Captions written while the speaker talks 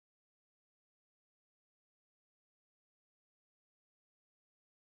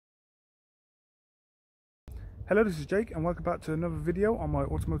Hello, this is Jake and welcome back to another video on my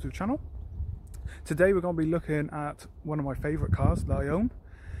automotive channel. Today we're going to be looking at one of my favourite cars that I own,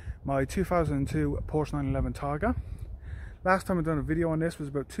 my 2002 Porsche 911 Targa. Last time I done a video on this was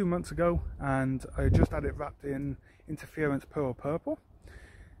about 2 months ago, and I just had it wrapped in interference pearl purple,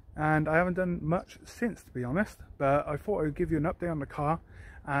 and I haven't done much since, to be honest, but I thought I would give you an update on the car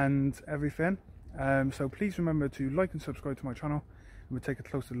and everything. So please remember to like and subscribe to my channel, and we'll take a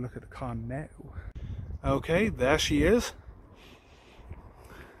closer look at the car now. Okay, there she is.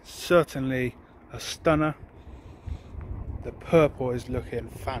 Certainly a stunner. The purple is looking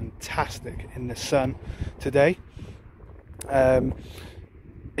fantastic in the sun today.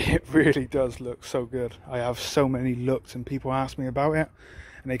 It really does look so good. I have so many looks and people ask me about it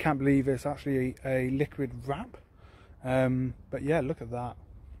and they can't believe it's actually a liquid wrap. But yeah, look at that.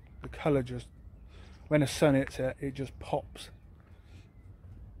 The colour just, when the sun hits it, it just pops.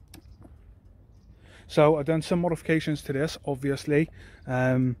 So I've done some modifications to this, obviously.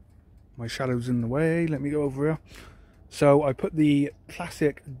 My shadow's in the way, let me go over here. So I put the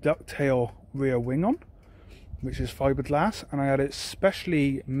classic ducktail rear wing on, which is fiberglass, and I had it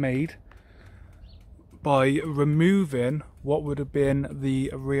specially made by removing what would have been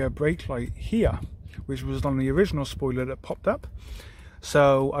the rear brake light here, which was on the original spoiler that popped up.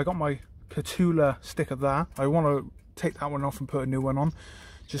 So I got my Catula sticker there. I want to take that one off and put a new one on,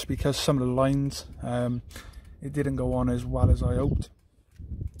 just because some of the lines, it didn't go on as well as I hoped.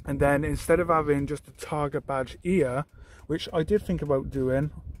 And then instead of having just a Targa badge here, which I did think about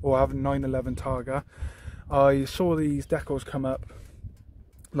doing, or having 911 Targa, I saw these decals come up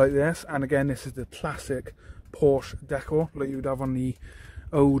like this, and again this is the classic Porsche decal like you'd have on the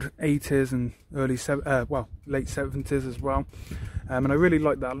old 80s and early late 70s as well, and I really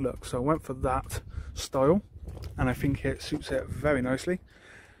like that look, so I went for that style and I think it suits it very nicely.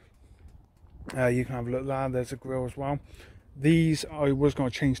 You can have a look there, there's a grille as well. These I was going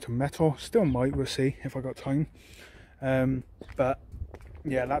to change to metal, still might, we'll see if I got time. But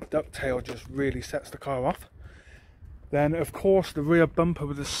yeah, that ducktail just really sets the car off. Then of course the rear bumper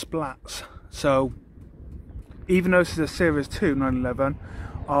with the splats. So even though this is a Series 2 911,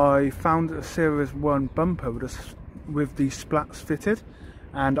 I found a Series 1 bumper with the splats fitted,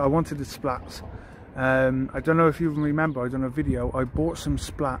 and I wanted the splats. I don't know if you remember, I done a video, I bought some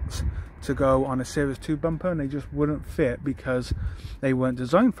splats to go on a Series 2 bumper and they just wouldn't fit because they weren't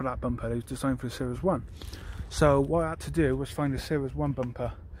designed for that bumper, they were designed for the Series 1. So what I had to do was find a Series 1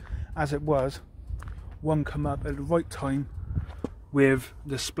 bumper. As it was, one come up at the right time with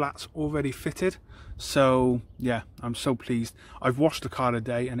the splats already fitted. So yeah, I'm so pleased. I've washed the car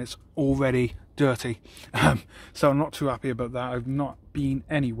today and it's already dirty. So I'm not too happy about that. I've not been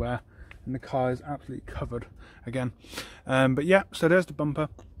anywhere and the car is absolutely covered again. But yeah, so there's the bumper.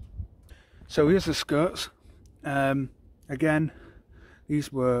 So here's the skirts. Again,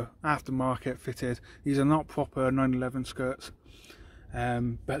 these were aftermarket fitted. These are not proper 911 skirts,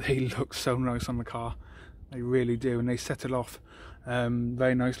 but they look so nice on the car. They really do, and they set it off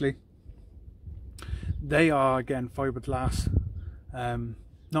very nicely. They are again fiberglass,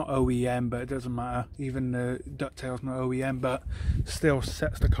 not OEM, but it doesn't matter. Even the ducktail's not OEM, but still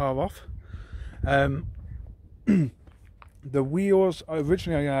sets the car off. The wheels,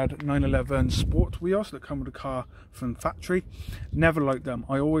 originally I had 911 sport wheels that come with the car from factory. Never liked them.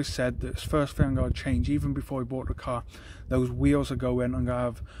 I always said that the first thing I'm going to change, even before I bought the car, those wheels are going. I'm going to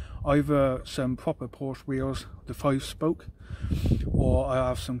have either some proper Porsche wheels, the 5-spoke, or I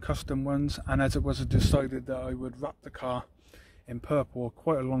have some custom ones. And as it was, I decided that I would wrap the car in purple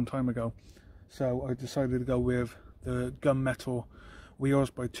quite a long time ago. So I decided to go with the gunmetal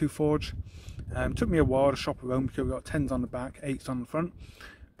wheels by Two Forge. Took me a while to shop around because we've got 10s on the back, 8s on the front,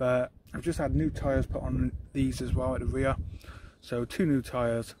 but I've just had new tyres put on these as well at the rear. So 2 new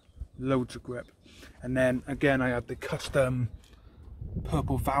tyres, loads of grip, and then again I had the custom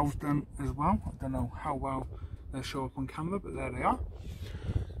purple valves done as well. I don't know how well they show up on camera, but there they are.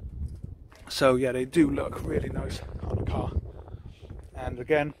 So yeah, they do look really nice on the car. And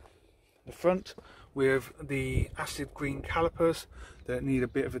again, the front with the acid green calipers that need a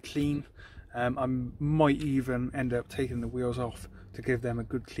bit of a clean. I might even end up taking the wheels off to give them a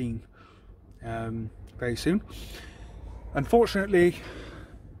good clean very soon. Unfortunately,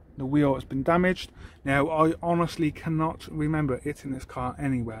 the wheel has been damaged. Now I honestly cannot remember it in this car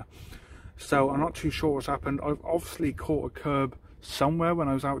anywhere, so I'm not too sure what's happened. I've obviously caught a curb somewhere when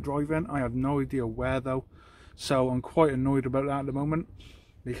I was out driving. I have no idea where though, so I'm quite annoyed about that at the moment,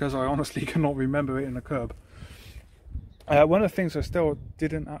 because I honestly cannot remember it in a curb. One of the things I still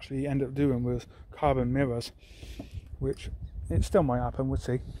didn't actually end up doing was carbon mirrors, which it still might happen, we'll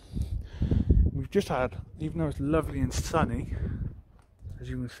see. We've just had, even though it's lovely and sunny, as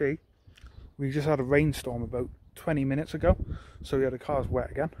you can see, we just had a rainstorm about 20 minutes ago, so yeah, the car's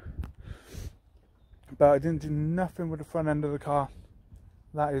wet again. But I didn't do nothing with the front end of the car.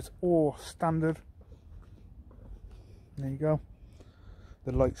 That is all standard. There you go.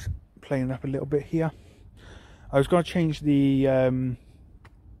 The lights playing up a little bit here. I was going to change the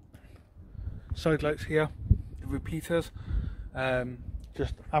side lights here, the repeaters.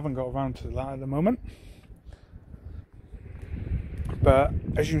 Just haven't got around to that at the moment. But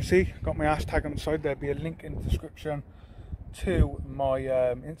as you can see, got my hashtag on the side. There'll be a link in the description to my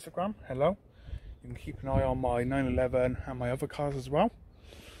Instagram. Hello. You can keep an eye on my 911 and my other cars as well.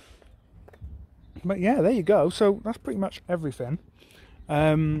 But yeah, there you go. So that's pretty much everything.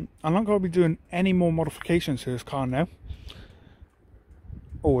 I'm not going to be doing any more modifications to this car now.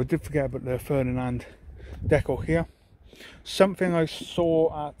 Oh, I did forget about the Ferdinand decal here. Something I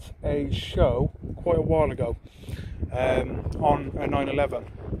saw at a show quite a while ago on a 911.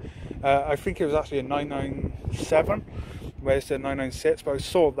 I think it was actually a 997, where it said 996, but I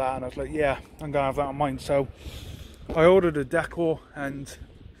saw that and I was like, yeah, I'm going to have that on mine. So I ordered a decal, and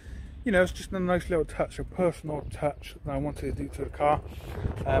you know, it's just a nice little touch, a personal touch that I wanted to do to the car.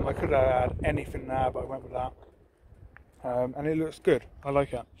 I could have had anything there, but I went with that. And it looks good. I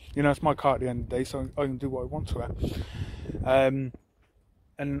like it. You know, it's my car at the end of the day, so I can do what I want to it.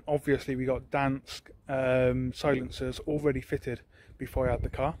 And obviously we got Dansk silencers already fitted before I had the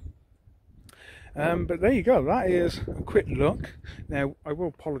car. But there you go. That is a quick look. Now, I will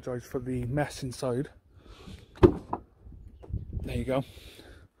apologise for the mess inside. There you go.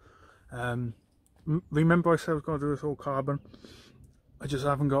 Remember I said I was going to do this all carbon? I just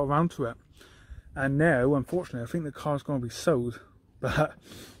haven't got around to it. And now, unfortunately, I think the car's going to be sold. But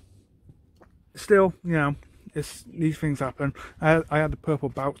still, you know, these things happen. I had the purple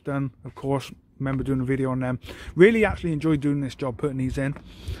bouts done, of course. Remember doing a video on them. Really actually enjoyed doing this job, putting these in.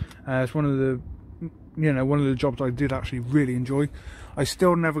 It's one of the jobs I did actually really enjoy. I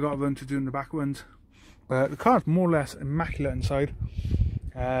still never got around to doing the back ones. But the car's more or less immaculate inside.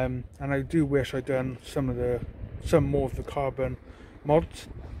 And I do wish I'd done some more of the carbon mods.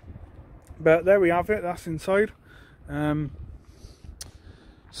 But there we have it, that's inside.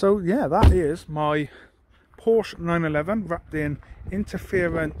 So yeah, that is my Porsche 911 wrapped in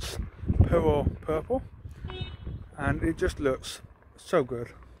interference pearl purple, and it just looks so good.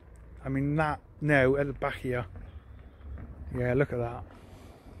 I mean, that now at the back here, yeah, look at that.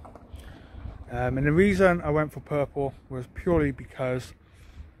 And the reason I went for purple was purely because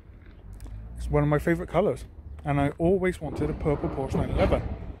it's one of my favourite colours, and I always wanted a purple Porsche 911.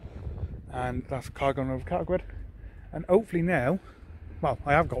 And that's a car going over category. And hopefully now, well,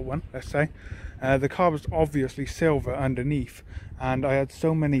 I have got one, let's say. The car was obviously silver underneath, and I had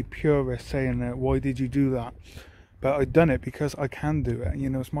so many purists saying that, why did you do that? But I've done it because I can do it. You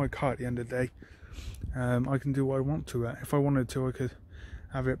know, it's my car at the end of the day. I can do what I want to it. If I wanted to, I could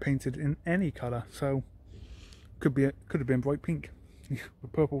have it painted in any colour. So could have been bright pink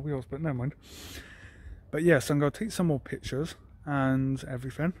with purple wheels, but never mind. But yes, I'm going to take some more pictures and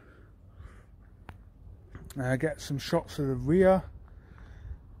everything. Get some shots of the rear.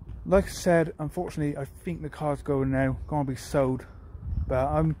 Like I said, unfortunately, I think the car's going to be sold. But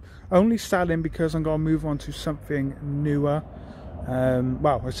I'm only selling because I'm going to move on to something newer.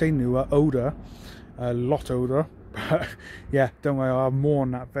 Well, I say newer, older, a lot older. But yeah, don't worry, I'll have more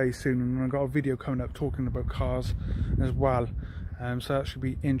on that very soon. And I've got a video coming up talking about cars as well. So that should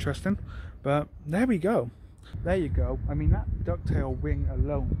be interesting. But there we go. There you go. I mean, that ducktail wing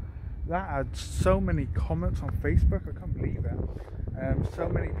alone, that had so many comments on Facebook, I can't believe it. So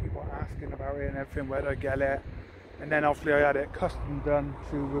many people asking about it and everything, where I get it. And then obviously I had it custom done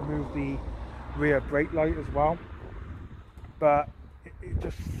to remove the rear brake light as well. But it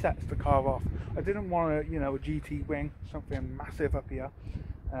just sets the car off. I didn't want a GT wing, something massive up here.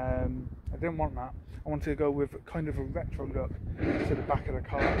 I didn't want that. I wanted to go with kind of a retro look to the back of the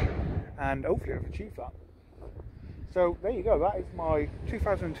car, and hopefully I've achieved that. So there you go, that is my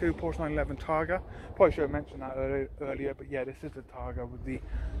 2002 Porsche 911 Targa. Probably should have mentioned that earlier, but yeah, this is the Targa with the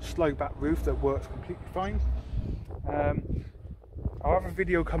slide back roof that works completely fine. I'll have a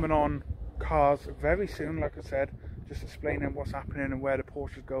video coming on cars very soon, like I said, just explaining what's happening and where the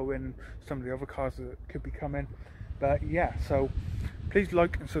Porsche is going and some of the other cars that could be coming. But yeah, so please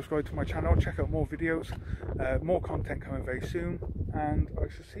like and subscribe to my channel, check out more videos, more content coming very soon, and I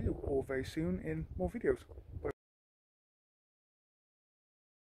shall see you all very soon in more videos.